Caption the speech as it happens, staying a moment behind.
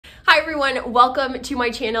Hi everyone, welcome to my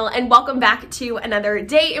channel and welcome back to another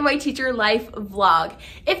day in my teacher life vlog.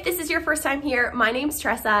 If this is your first time here, my name's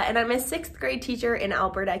Tressa and I'm a 6th grade teacher in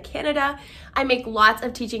Alberta, Canada. I make lots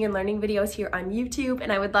of teaching and learning videos here on YouTube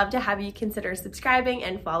and I would love to have you consider subscribing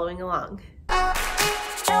and following along.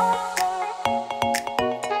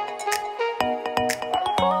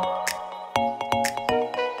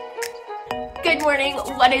 Good morning,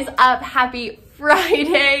 what is up? Happy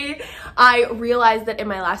Friday. I realized that in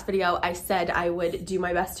my last video I said I would do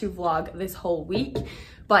my best to vlog this whole week,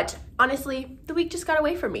 but honestly the week just got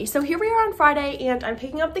away from me. So here we are on Friday and I'm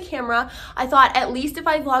picking up the camera. I thought at least if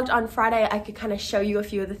I vlogged on Friday I could kind of show you a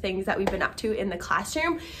few of the things that we've been up to in the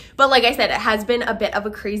classroom. But like I said, it has been a bit of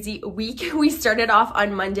a crazy week. We started off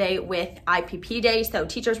on Monday with IPP day, so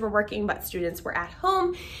teachers were working but students were at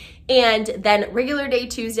home. And then regular day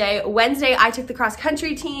Tuesday. Wednesday, I took the cross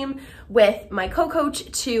country team with my co-coach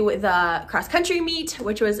to the cross country meet,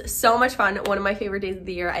 which was so much fun. One of my favorite days of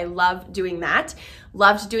the year. I love doing that.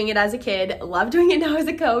 Loved doing it as a kid. Love doing it now as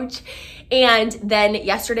a coach. And then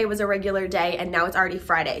yesterday was a regular day and now it's already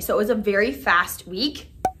Friday. So it was a very fast week,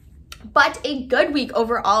 but a good week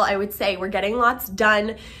overall, I would say. We're getting lots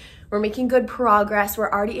done. We're making good progress. We're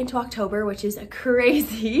already into October, which is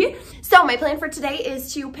crazy. So my plan for today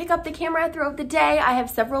is to pick up the camera throughout the day. I have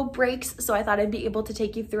several breaks, so I thought I'd be able to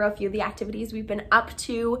take you through a few of the activities we've been up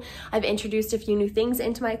to. I've introduced a few new things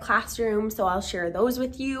into my classroom, so I'll share those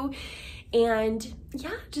with you. And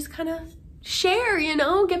yeah, just kind of share, you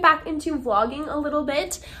know, get back into vlogging a little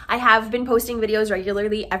bit. I have been posting videos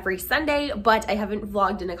regularly every Sunday, but I haven't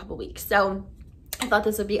vlogged in a couple weeks. So I thought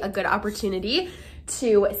this would be a good opportunity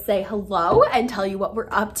to say hello and tell you what we're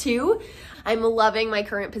up to. I'm loving my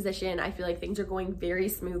current position. I feel like things are going very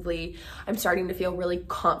smoothly. I'm starting to feel really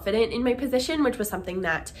confident in my position, which was something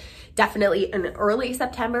that definitely in early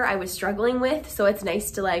September I was struggling with. So it's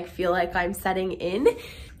nice to feel like I'm setting in.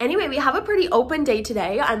 Anyway, we have a pretty open day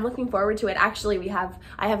today. I'm looking forward to it. Actually,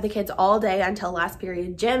 I have the kids all day until last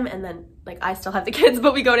period gym, and then I still have the kids,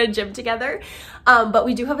 but we go to gym together. But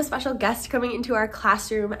we do have a special guest coming into our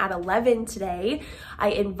classroom at 11 today. I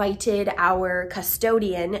invited our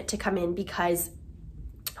custodian to come in because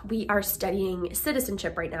we are studying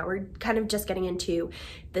citizenship right now. We're kind of just getting into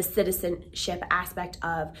the citizenship aspect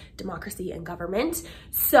of democracy and government.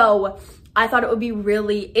 So I thought it would be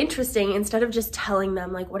really interesting, instead of just telling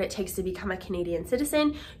them what it takes to become a Canadian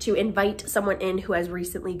citizen, to invite someone in who has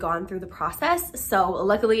recently gone through the process. So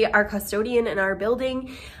luckily our custodian in our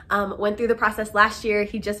building went through the process last year.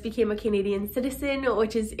 He just became a Canadian citizen,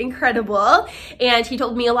 which is incredible. And he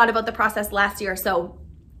told me a lot about the process last year. So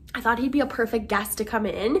I thought he'd be a perfect guest to come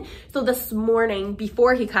in. So this morning,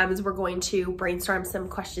 before he comes, we're going to brainstorm some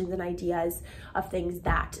questions and ideas of things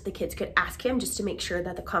that the kids could ask him, just to make sure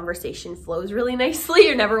that the conversation flows really nicely.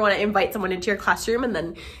 You never want to invite someone into your classroom and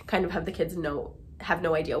then kind of have the kids have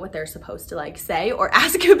no idea what they're supposed to say or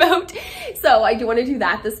ask about. So I do want to do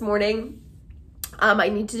that this morning. I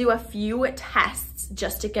need to do a few tests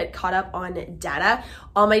just to get caught up on data.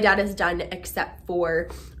 All my data is done except for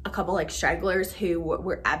a couple stragglers who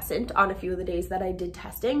were absent on a few of the days that I did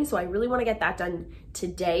testing. So I really want to get that done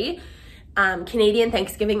today. Canadian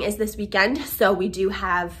Thanksgiving is this weekend, so we do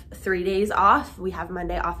have 3 days off. We have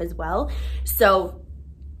Monday off as well. So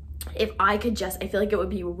if I could I feel like it would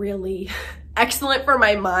be really excellent for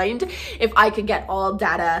my mind if I could get all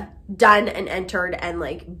data done and entered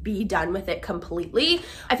and be done with it completely.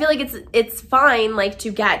 I feel like it's fine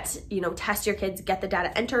to get, test your kids, get the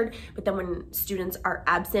data entered, but then when students are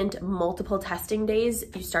absent multiple testing days,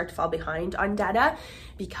 you start to fall behind on data,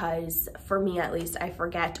 because for me at least, I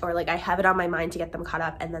forget, or I have it on my mind to get them caught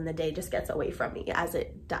up and then the day just gets away from me, as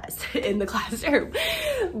it does in the classroom.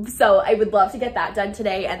 So I would love to get that done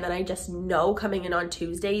today, and then I just know coming in on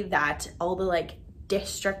Tuesday that all the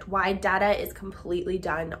district-wide data is completely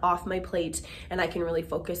done off my plate and I can really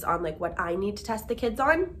focus on what I need to test the kids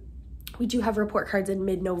on. We do have report cards in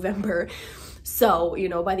mid-November, so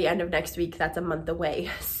by the end of next week, that's a month away.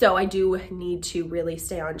 So I do need to really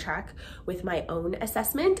stay on track with my own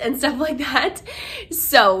assessment and stuff like that.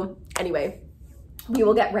 So anyway, we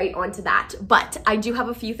will get right onto that. But I do have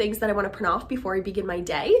a few things that I want to print off before I begin my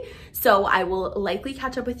day. So I will likely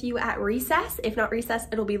catch up with you at recess. If not recess,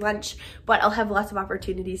 it'll be lunch, but I'll have lots of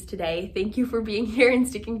opportunities today. Thank you for being here and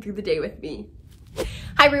sticking through the day with me.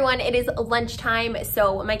 Hi everyone, it is lunchtime.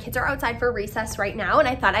 So my kids are outside for recess right now and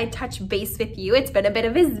I thought I'd touch base with you. It's been a bit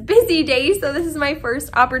of a busy day, so this is my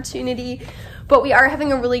first opportunity, but we are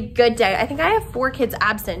having a really good day. I think I have 4 kids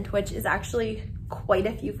absent, which is actually quite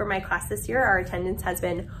a few for my class this year. Our attendance has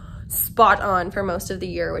been spot on for most of the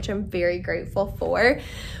year, which I'm very grateful for.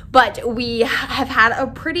 But we have had a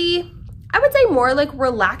pretty, I would say, more like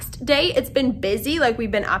relaxed day. It's been busy, like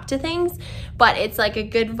we've been up to things, but it's like a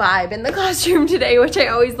good vibe in the classroom today, which I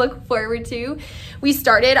always look forward to. We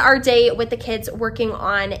started our day with the kids working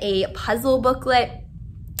on a puzzle booklet.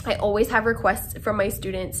 I always have requests from my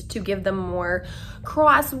students to give them more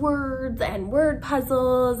crosswords and word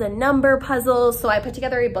puzzles and number puzzles. So I put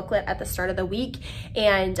together a booklet at the start of the week,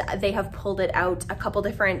 and they have pulled it out a couple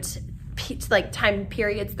different like time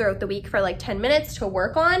periods throughout the week for like 10 minutes to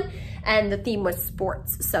work on. And the theme was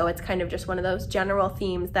sports. So it's kind of just one of those general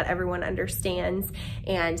themes that everyone understands,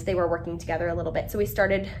 and they were working together a little bit. So we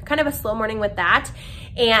started kind of a slow morning with that.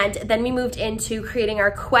 And then we moved into creating our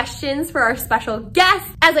questions for our special guest.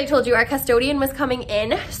 As I told you, our custodian was coming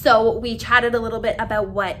in. So we chatted a little bit about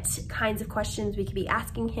what kinds of questions we could be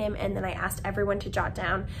asking him. And then I asked everyone to jot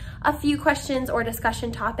down a few questions or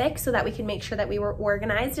discussion topics so that we can make sure that we were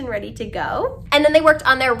organized and ready to go. And then they worked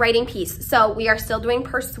on their writing piece. So we are still doing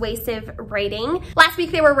persuasive writing. Last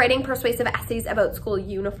week they were writing persuasive essays about school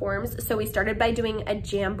uniforms. So we started by doing a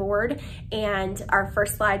Jamboard, and our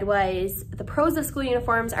first slide was the pros of school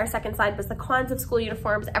uniforms. Our second slide was the cons of school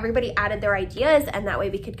uniforms. Everybody added their ideas, and that way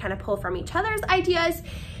we could kind of pull from each other's ideas.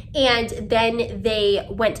 And then they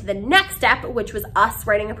went to the next step, which was us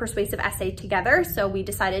writing a persuasive essay together. So we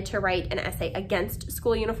decided to write an essay against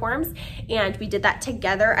school uniforms, and we did that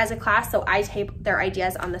together as a class. So I tape their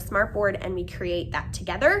ideas on the smartboard and we create that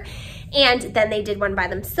together. And then they did one by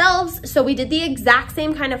themselves. So we did the exact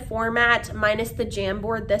same kind of format minus the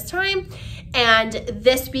Jamboard this time. And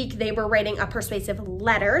this week they were writing a persuasive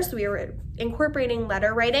letter. So we were incorporating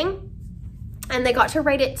letter writing. And they got to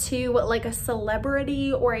write it to like a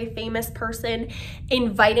celebrity or a famous person,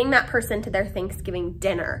 inviting that person to their Thanksgiving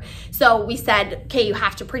dinner. So we said, okay, you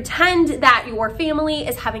have to pretend that your family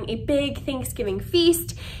is having a big Thanksgiving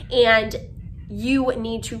feast, and you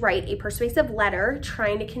need to write a persuasive letter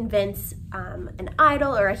trying to convince an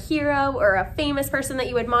idol or a hero or a famous person that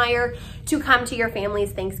you admire to come to your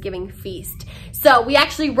family's Thanksgiving feast. So we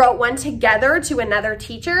actually wrote one together to another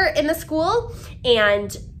teacher in the school,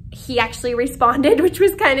 and he actually responded, which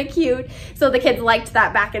was kind of cute. So the kids liked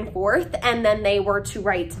that back and forth, and then they were to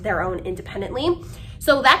write their own independently.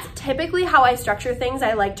 So that's typically how I structure things.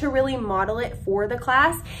 I like to really model it for the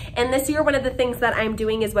class. And this year, one of the things that I'm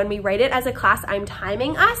doing is when we write it as a class, I'm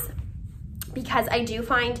timing us, because I do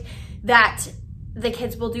find that the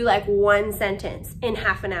kids will do like one sentence in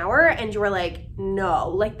half an hour, and you're like, no,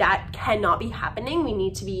 like that cannot be happening. We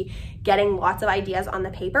need to be getting lots of ideas on the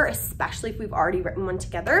paper, especially if we've already written one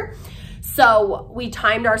together. So we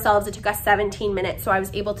timed ourselves. It took us 17 minutes. So I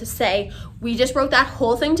was able to say, we just wrote that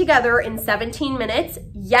whole thing together in 17 minutes.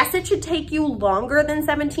 Yes, it should take you longer than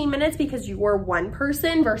 17 minutes because you were one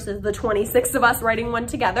person versus the 26 of us writing one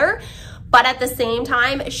together. But at the same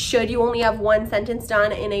time, should you only have one sentence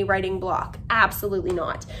done in a writing block? Absolutely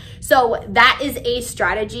not. So that is a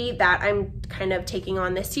strategy that I'm kind of taking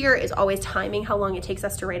on this year, is always timing how long it takes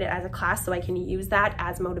us to write it as a class, so I can use that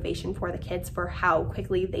as motivation for the kids for how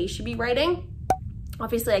quickly they should be writing.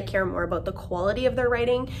 Obviously, I care more about the quality of their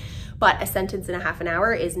writing, but a sentence in a half an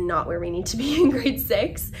hour is not where we need to be in grade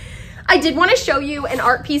 6. I did want to show you an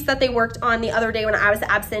art piece that they worked on the other day when I was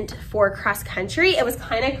absent for cross country. It was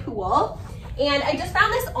kind of cool, and I just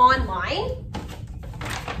found this online.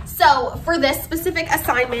 So for this specific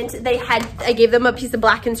assignment, I gave them a piece of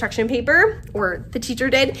black construction paper, or the teacher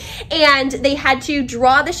did, and they had to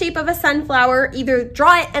draw the shape of a sunflower, either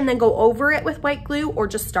draw it and then go over it with white glue, or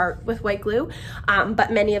just start with white glue.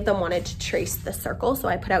 But many of them wanted to trace the circle, so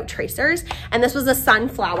I put out tracers, and this was a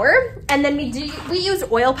sunflower. And then we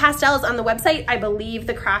used oil pastels on the website. I believe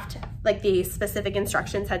the craft, like the specific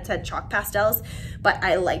instructions had said chalk pastels, but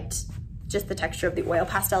I liked just the texture of the oil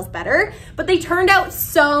pastels better, but they turned out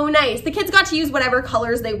so nice. The kids got to use whatever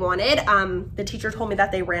colors they wanted. The teacher told me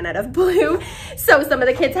that they ran out of blue, so some of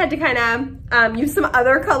the kids had to kind of use some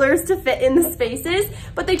other colors to fit in the spaces,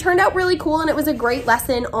 but they turned out really cool, and it was a great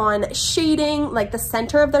lesson on shading. Like the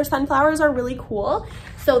center of their sunflowers are really cool.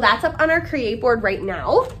 So that's up on our create board right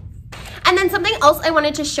now. And then something else I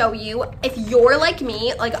wanted to show you, if you're like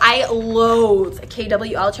me, like I loathe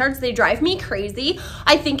KWL charts. They drive me crazy.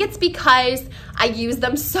 I think it's because I use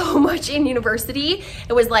them so much in university.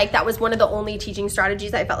 It was like, that was one of the only teaching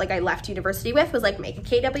strategies I felt like I left university with, was like, make a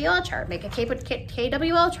KWL chart, make a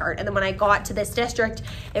KWL chart. And then when I got to this district,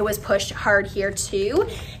 it was pushed hard here too.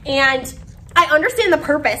 And I understand the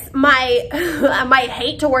purpose. My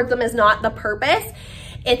hate towards them is not the purpose.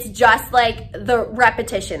 It's just like the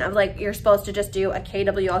repetition of like, you're supposed to just do a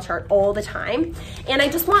KWL chart all the time. And I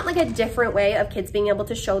just want like a different way of kids being able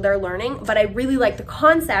to show their learning. But I really like the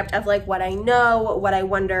concept of like what I know, what I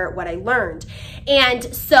wonder, what I learned. And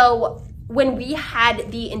so when we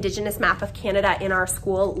had the Indigenous map of Canada in our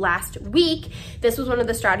school last week, this was one of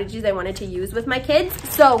the strategies I wanted to use with my kids.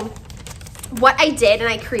 So what I did, and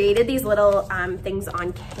I created these little things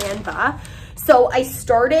on Canva. So I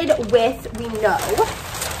started with we know,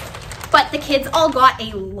 but the kids all got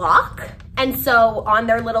a lock. And so on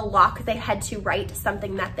their little lock, they had to write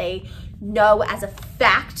something that they know as a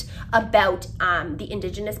fact about the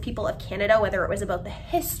Indigenous people of Canada, whether it was about the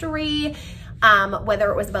history,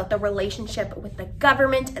 whether it was about the relationship with the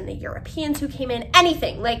government and the Europeans who came in,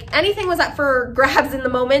 anything was up for grabs in the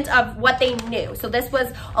moment of what they knew. So this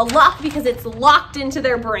was a lock because it's locked into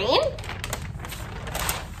their brain.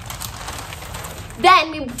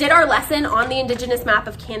 Then we did our lesson on the Indigenous map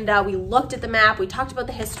of Canada. We looked at the map, we talked about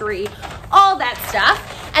the history, all that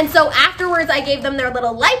stuff. And so afterwards, I gave them their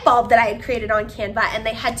little light bulb that I had created on Canva, and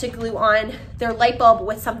they had to glue on their light bulb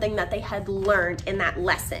with something that they had learned in that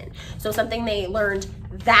lesson. So something they learned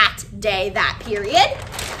that day, that period.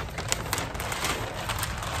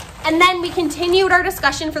 And then we continued our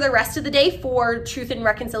discussion for the rest of the day for Truth and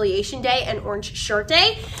Reconciliation Day and Orange Shirt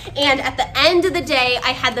Day. And at the end of the day,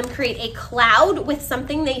 I had them create a cloud with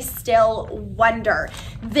something they still wonder.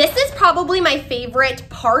 This is probably my favorite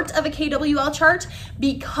part of a KWL chart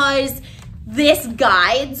because this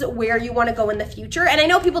guides where you want to go in the future. And I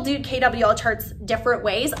know people do KWL charts different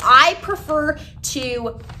ways. I prefer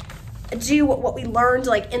to do what we learned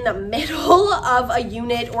like in the middle of a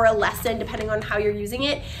unit or a lesson, depending on how you're using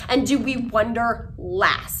it, and do we wonder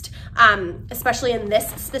last. Especially in this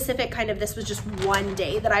specific this was just one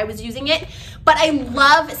day that I was using it. But I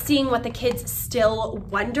love seeing what the kids still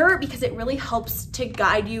wonder because it really helps to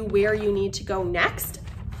guide you where you need to go next.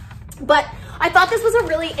 But I thought this was a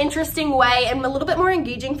really interesting way and a little bit more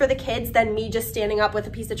engaging for the kids than me just standing up with a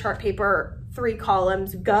piece of chart paper, 3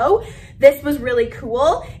 columns, go. This was really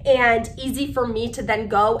cool and easy for me to then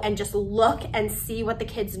go and just look and see what the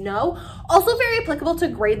kids know. Also very applicable to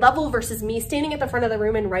grade level versus me standing at the front of the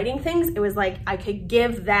room and writing things. It was like I could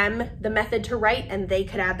give them the method to write and they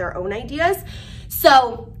could add their own ideas.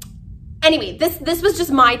 So anyway, this was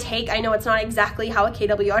just my take. I know it's not exactly how a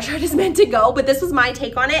KWL chart is meant to go, but this was my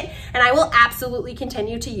take on it, and I will absolutely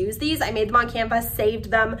continue to use these. I made them on Canva,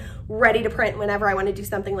 saved them, ready to print whenever I want to do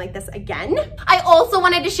something like this again. I also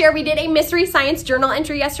wanted to share, we did a Mystery Science journal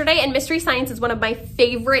entry yesterday, and Mystery Science is one of my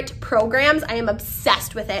favorite programs. I am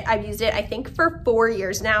obsessed with it. I've used it, I think, for 4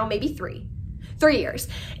 years now, maybe 3 years.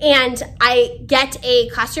 And I get a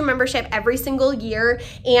classroom membership every single year,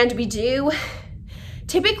 and we do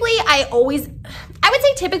typically, I would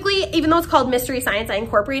say typically, even though it's called Mystery Science, I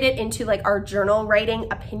incorporate it into like our journal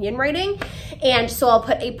writing, opinion writing. And so I'll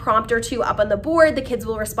put a prompt or 2 up on the board, the kids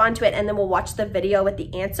will respond to it, and then we'll watch the video with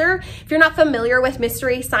the answer. If you're not familiar with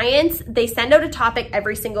Mystery Science, they send out a topic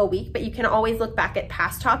every single week, but you can always look back at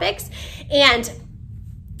past topics. And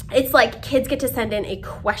it's like kids get to send in a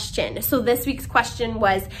question. So this week's question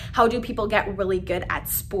was, how do people get really good at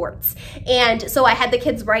sports? And so I had the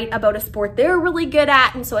kids write about a sport they're really good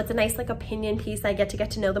at. And so it's a nice like opinion piece. I get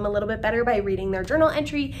to know them a little bit better by reading their journal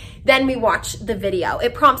entry. Then we watch the video.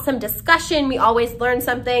 It prompts some discussion. We always learn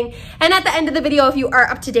something. And at the end of the video, if you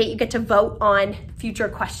are up to date, you get to vote on future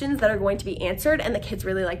questions that are going to be answered. And the kids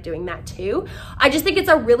really like doing that too. I just think it's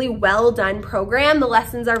a really well done program. The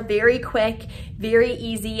lessons are very quick, very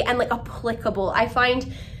easy, and like applicable. I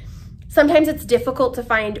find sometimes it's difficult to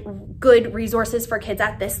find good resources for kids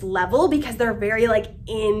at this level because they're very like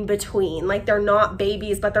in between. Like they're not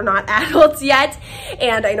babies, but they're not adults yet.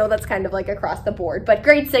 And I know that's kind of like across the board, but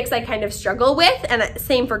grade 6 I kind of struggle with, and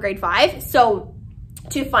same for grade 5. So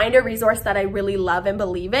to find a resource that I really love and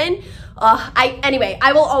believe in. Anyway,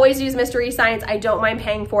 I will always use Mystery Science. I don't mind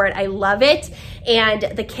paying for it. I love it. And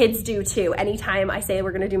the kids do too. Anytime I say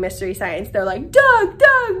we're gonna do Mystery Science, they're like, Doug,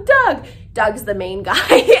 Doug, Doug. Doug's the main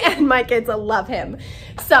guy and my kids love him.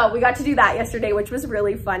 So we got to do that yesterday, which was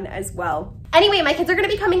really fun as well. Anyway, my kids are gonna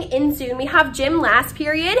be coming in soon. We have gym last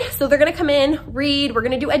period, so they're gonna come in, read, we're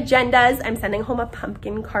gonna do agendas. I'm sending home a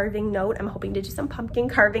pumpkin carving note. I'm hoping to do some pumpkin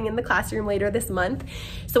carving in the classroom later this month.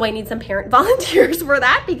 So I need some parent volunteers for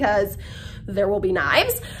that because there will be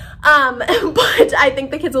knives. But I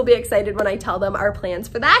think the kids will be excited when I tell them our plans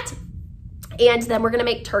for that. And then we're gonna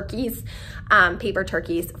make turkeys, paper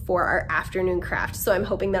turkeys for our afternoon craft. So I'm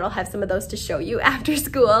hoping that I'll have some of those to show you after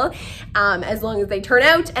school, as long as they turn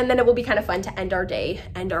out. And then it will be kind of fun to end our day,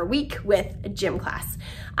 end our week with a gym class,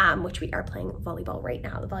 which we are playing volleyball right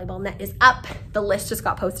now. The volleyball net is up. The list just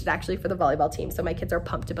got posted actually for the volleyball team. So my kids are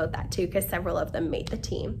pumped about that too, because several of them made the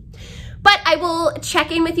team. But I will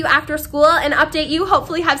check in with you after school and update you,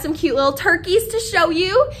 hopefully have some cute little turkeys to show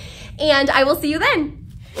you, and I will see you then.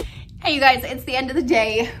 Hey you guys, it's the end of the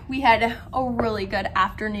day. We had a really good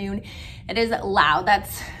afternoon. It is loud.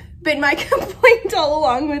 That's been my complaint all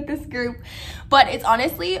along with this group. But it's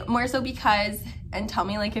honestly more so because, and tell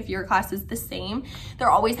me like if your class is the same, they're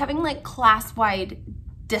always having like class-wide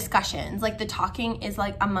discussions. Like the talking is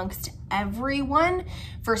like amongst everyone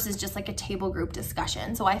versus just like a table group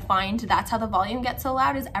discussion. So I find that's how the volume gets so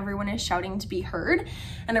loud, is everyone is shouting to be heard.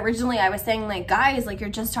 And originally I was saying like, guys, like you're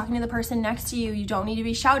just talking to the person next to you, you don't need to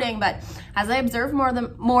be shouting. But as I observe more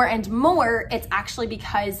and more, it's actually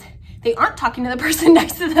because they aren't talking to the person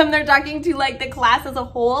next to them, they're talking to like the class as a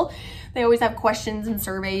whole. They always have questions and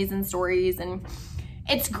surveys and stories, and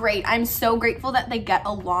it's great. I'm so grateful that they get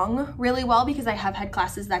along really well, because I have had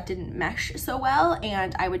classes that didn't mesh so well,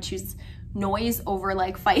 and I would choose noise over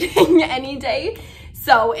like fighting any day.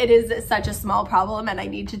 So it is such a small problem and I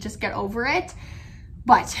need to just get over it.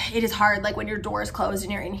 But it is hard, like when your door is closed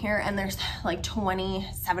and you're in here and there's like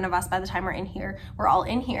 27 of us by the time we're in here, we're all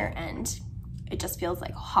in here, and it just feels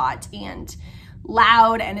like hot and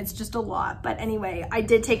loud and it's just a lot. But anyway, I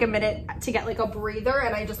did take a minute to get like a breather,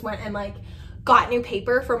 and I just went and like got new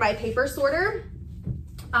paper for my paper sorter,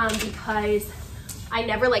 because I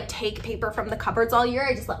never like take paper from the cupboards all year.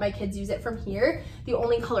 I just let my kids use it from here. The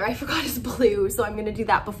only color I forgot is blue, so I'm gonna do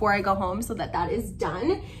that before I go home so that that is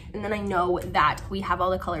done. And then I know that we have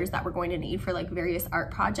all the colors that we're going to need for like various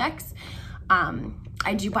art projects.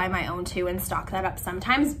 I do buy my own too and stock that up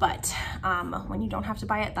sometimes, but when you don't have to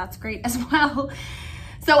buy it, that's great as well.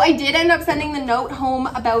 So I did end up sending the note home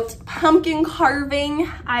about pumpkin carving.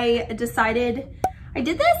 I did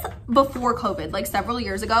this before COVID, like several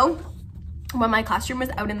years ago, when my classroom was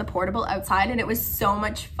out in the portable outside, and it was so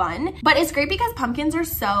much fun. But it's great because pumpkins are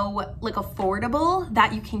so like affordable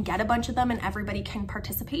that you can get a bunch of them and everybody can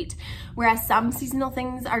participate. Whereas some seasonal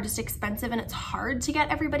things are just expensive and it's hard to get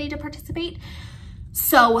everybody to participate.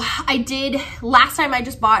 So last time I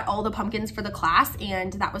just bought all the pumpkins for the class,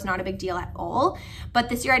 and that was not a big deal at all. But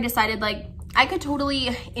this year I decided like I could totally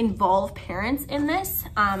involve parents in this.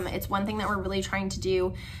 It's one thing that we're really trying to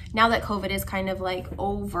do now that COVID is kind of like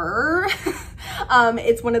over.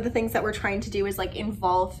 It's one of the things that we're trying to do is like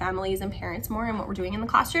involve families and parents more in what we're doing in the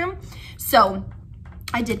classroom. So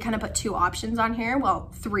I did kind of put 2 options on here.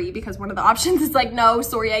 Well, 3, because one of the options is like, no,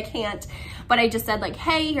 sorry, I can't. But I just said like,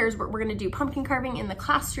 hey, here's what we're gonna do, pumpkin carving in the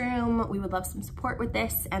classroom. We would love some support with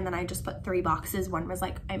this. And then I just put 3 boxes. One was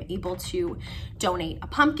like, I'm able to donate a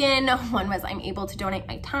pumpkin. One was I'm able to donate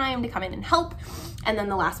my time to come in and help. And then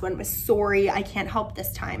the last one was, sorry, I can't help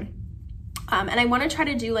this time. And I want to try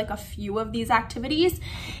to do like a few of these activities.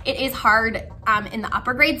 It is hard in the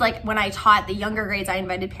upper grades. Like when I taught the younger grades, I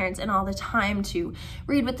invited parents in all the time to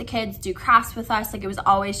read with the kids, do crafts with us. Like it was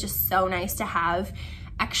always just so nice to have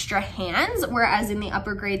extra hands. Whereas in the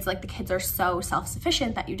upper grades, like the kids are so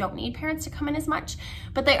self-sufficient that you don't need parents to come in as much,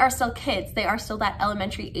 but they are still kids. They are still that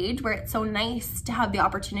elementary age where it's so nice to have the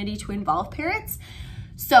opportunity to involve parents.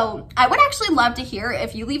 So I would actually love to hear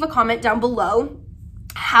if you leave a comment down below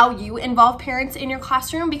how you involve parents in your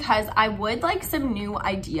classroom, because I would like some new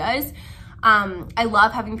ideas. I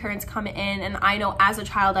love having parents come in, and I know as a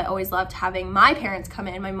child I always loved having my parents come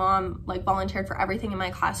in. My mom like volunteered for everything in my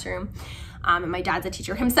classroom, and my dad's a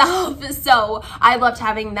teacher himself, so I loved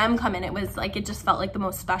having them come in. It was like, it just felt like the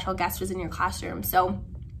most special guest was in your classroom. So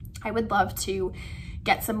I would love to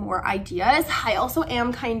get some more ideas. I also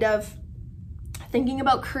am kind of thinking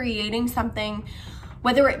about creating something,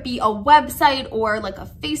 whether it be a website or like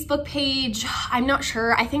a Facebook page. I'm not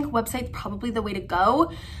sure. I think website's probably the way to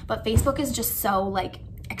go, but Facebook is just so like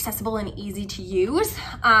accessible and easy to use.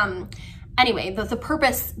 Anyway, the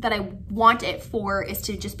purpose that I want it for is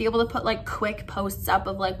to just be able to put like quick posts up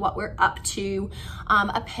of like what we're up to,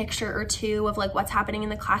 a picture or 2 of like what's happening in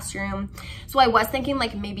the classroom. So I was thinking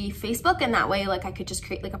like maybe Facebook, and that way like I could just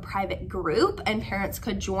create like a private group and parents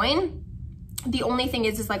could join. The only thing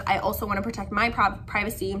is like I also want to protect my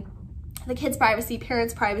privacy, the kids' privacy,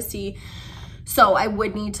 parents' privacy. So I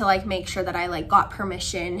would need to like make sure that I like got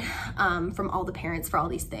permission from all the parents for all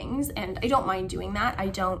these things. And I don't mind doing that. I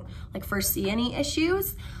don't like foresee any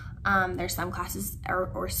issues. There's some classes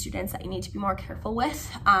or students that you need to be more careful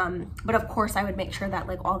with. But of course I would make sure that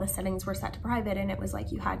like all the settings were set to private and it was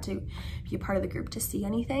like you had to be a part of the group to see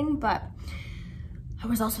anything. But I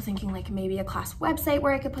was also thinking like maybe a class website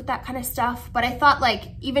where I could put that kind of stuff. But I thought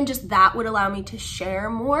like even just that would allow me to share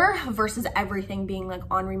more versus everything being like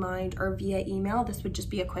on Remind or via email. This would just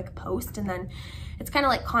be a quick post, and then it's kind of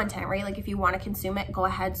like content, right? Like if you want to consume it, go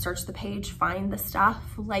ahead, search the page, find the stuff,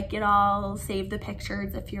 like it all, save the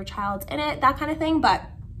pictures if your child's in it, that kind of thing. But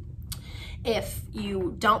if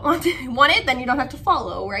you don't want it, then you don't have to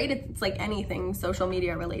follow, right? It's like anything social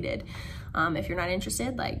media related. If you're not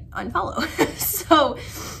interested, like unfollow. So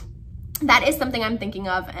that is something I'm thinking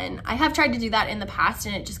of, and I have tried to do that in the past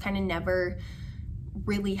and it just kind of never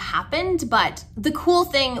really happened. But the cool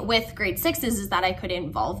thing with grade 6s is that I could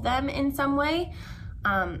involve them in some way.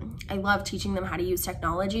 I love teaching them how to use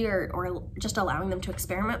technology or just allowing them to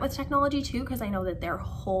experiment with technology too, because I know that their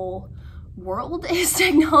whole world is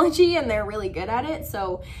technology and they're really good at it.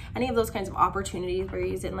 So any of those kinds of opportunities where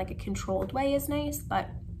you use it in like a controlled way is nice. But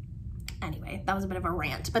anyway, that was a bit of a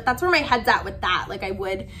rant, but that's where my head's at with that. Like I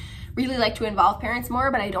would really like to involve parents more,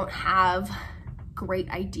 but I don't have great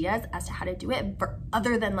ideas as to how to do it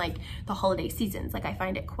other than like the holiday seasons. Like I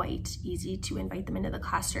find it quite easy to invite them into the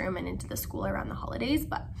classroom and into the school around the holidays,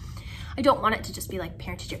 but I don't want it to just be like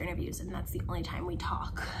parent-teacher interviews and that's the only time we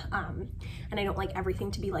talk. And I don't like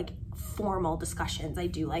everything to be like formal discussions. I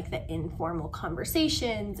do like the informal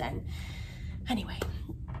conversations. And anyway,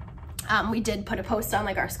 we did put a post on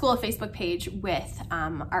like our school Facebook page with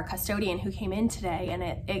our custodian who came in today, and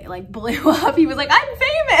it like blew up. He was like, I'm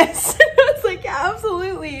famous. I was like, yeah,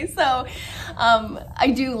 absolutely. So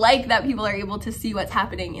I do like that people are able to see what's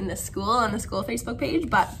happening in the school on the school Facebook page,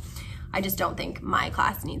 but I just don't think my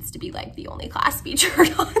class needs to be like the only class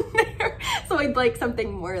featured on there. So I'd like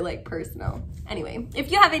something more like personal. Anyway,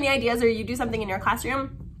 if you have any ideas or you do something in your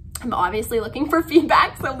classroom, I'm obviously looking for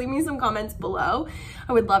feedback, so leave me some comments below.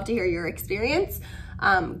 I would love to hear your experience,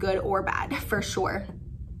 good or bad, for sure.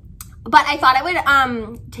 But I thought I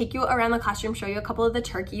would take you around the classroom, show you a couple of the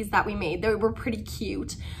turkeys that we made. They were pretty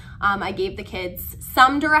cute. I gave the kids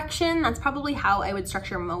some direction. That's probably how I would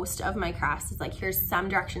structure most of my crafts. It's like, here's some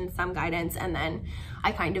direction, some guidance, and then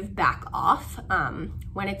I kind of back off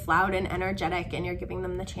when it's loud and energetic and you're giving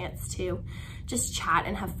them the chance to just chat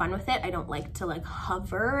and have fun with it. I don't like to like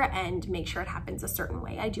hover and make sure it happens a certain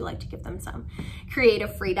way. I do like to give them some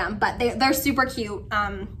creative freedom, but they're super cute.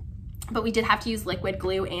 But we did have to use liquid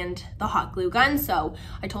glue and the hot glue gun, so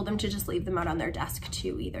I told them to just leave them out on their desk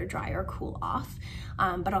to either dry or cool off.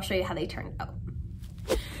 But I'll show you how they turned out.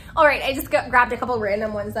 All right, I just grabbed a couple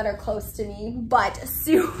random ones that are close to me, but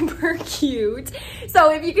super cute.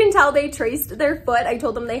 So if you can tell, they traced their foot. I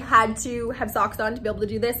told them they had to have socks on to be able to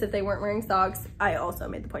do this if they weren't wearing socks. I also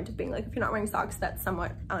made the point of being like, if you're not wearing socks, that's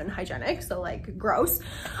somewhat unhygienic, so like gross.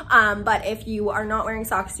 But if you are not wearing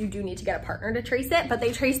socks, you do need to get a partner to trace it. But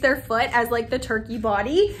they traced their foot as like the turkey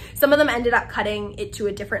body. Some of them ended up cutting it to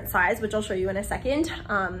a different size, which I'll show you in a second,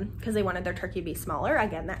 because they wanted their turkey to be smaller.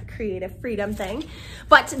 Again, that creative freedom thing.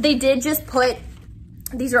 But they did just put,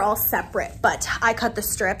 these are all separate, but I cut the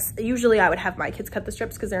strips. Usually I would have my kids cut the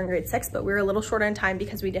strips because they're in grade 6, but we were a little short on time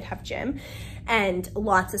because we did have gym, and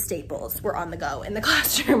lots of staples were on the go in the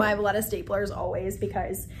classroom. I have a lot of staplers always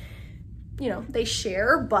because, you know, they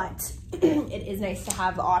share, but it is nice to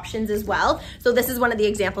have options as well. So this is one of the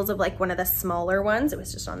examples of like one of the smaller ones. It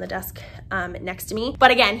was just on the desk next to me. But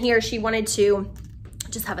again, here she wanted to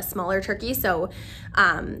just have a smaller turkey, so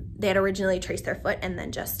they had originally traced their foot and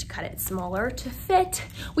then just cut it smaller to fit.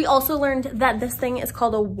 We also learned that this thing is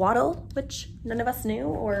called a wattle, which none of us knew,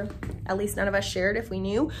 or at least none of us shared if we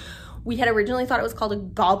knew. We had originally thought it was called a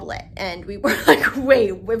goblet, and we were like,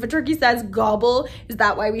 wait, if a turkey says gobble, is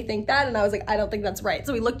that why we think that? And I was like, I don't think that's right.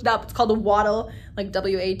 So we looked it up. It's called a wattle, like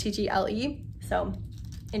W-A-T-T-L-E. So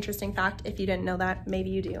interesting fact. If you didn't know that, maybe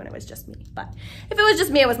you do and it was just me. But if it was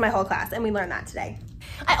just me, it was my whole class, and we learned that today.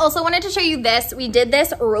 I also wanted to show you this. We did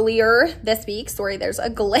this earlier this week. Sorry, there's a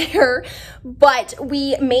glare, but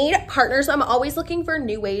we made partners. I'm always looking for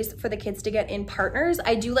new ways for the kids to get in partners.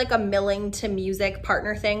 I do like a milling to music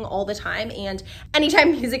partner thing all the time, and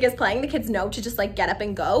anytime music is playing, the kids know to just like get up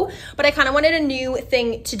and go. But I kind of wanted a new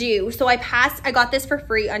thing to do. So I got this for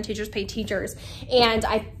free on Teachers Pay Teachers, and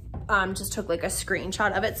I just took like a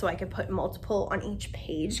screenshot of it so I could put multiple on each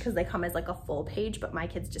page because they come as like a full page, but my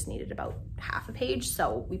kids just needed about half a page,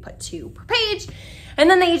 so we put 2 per page, and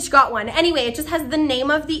then they each got one. Anyway, it just has the name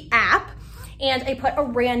of the app, and I put a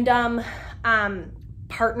random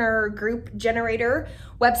partner group generator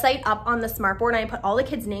website up on the smartboard, and I put all the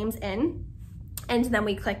kids' names in. And then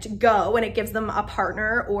we clicked go, and it gives them a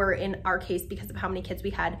partner, or in our case, because of how many kids we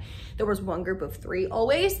had, there was one group of 3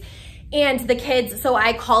 always. And the kids, so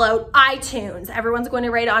I call out iTunes. Everyone's going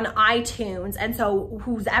to rate on iTunes. And so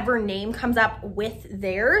whoever name comes up with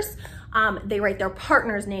theirs, they write their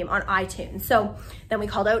partner's name on iTunes. So then we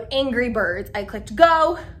called out Angry Birds. I clicked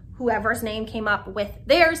go. Whoever's name came up with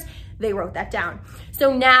theirs, they wrote that down.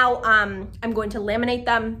 So now I'm going to laminate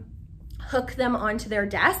them, hook them onto their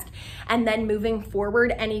desk, and then moving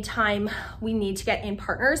forward, anytime we need to get in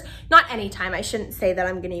partners, not anytime, I shouldn't say that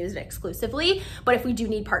I'm gonna use it exclusively, but if we do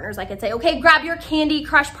need partners, I could say, okay, grab your Candy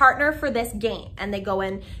Crush partner for this game. And they go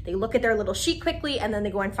in, they look at their little sheet quickly, and then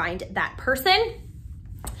they go and find that person.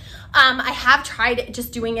 I have tried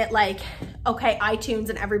just doing it like, okay, iTunes,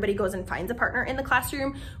 and everybody goes and finds a partner in the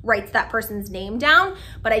classroom, writes that person's name down,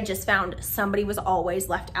 but I just found somebody was always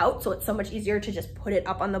left out. So it's so much easier to just put it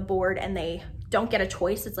up on the board and they don't get a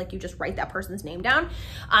choice. It's like you just write that person's name down.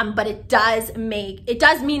 But it does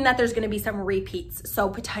mean that there's gonna be some repeats. So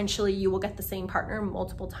potentially you will get the same partner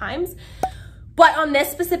multiple times. But on this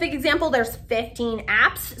specific example, there's 15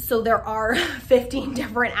 apps. So there are 15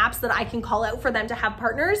 different apps that I can call out for them to have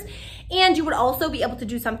partners. And you would also be able to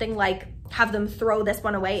do something like have them throw this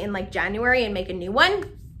one away in like January and make a new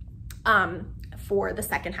one for the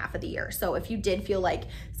second half of the year. So if you did feel like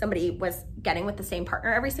somebody was getting with the same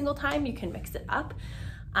partner every single time, you can mix it up.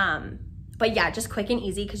 But yeah, just quick and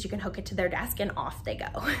easy because you can hook it to their desk and off they go.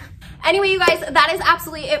 Anyway, you guys, that is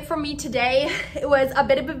absolutely it from me today. It was a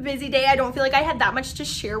bit of a busy day. I don't feel like I had that much to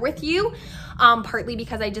share with you, partly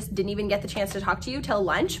because I just didn't even get the chance to talk to you till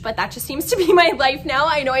lunch, but that just seems to be my life now.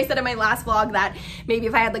 I know I said in my last vlog that maybe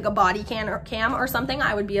if I had like a body cam or something,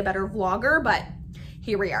 I would be a better vlogger, but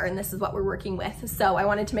here we are, and this is what we're working with. So I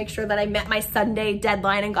wanted to make sure that I met my Sunday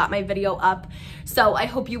deadline and got my video up. So I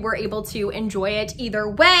hope you were able to enjoy it either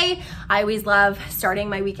way. I always love starting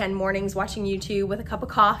my weekend mornings watching YouTube with a cup of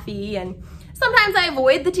coffee, and sometimes I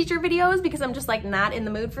avoid the teacher videos because I'm just like not in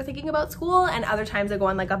the mood for thinking about school, and other times I go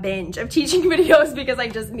on like a binge of teaching videos because I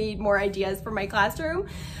just need more ideas for my classroom.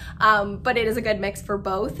 But it is a good mix for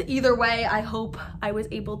both. Either way, I hope I was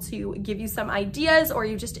able to give you some ideas, or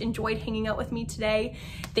you just enjoyed hanging out with me today.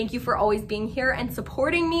 Thank you for always being here and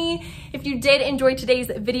supporting me. If you did enjoy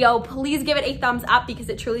today's video, please give it a thumbs up because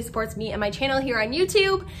it truly supports me and my channel here on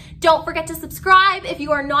YouTube. Don't forget to subscribe if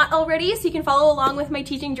you are not already, so you can follow along with my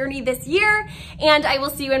teaching journey this year, and I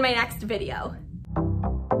will see you in my next video.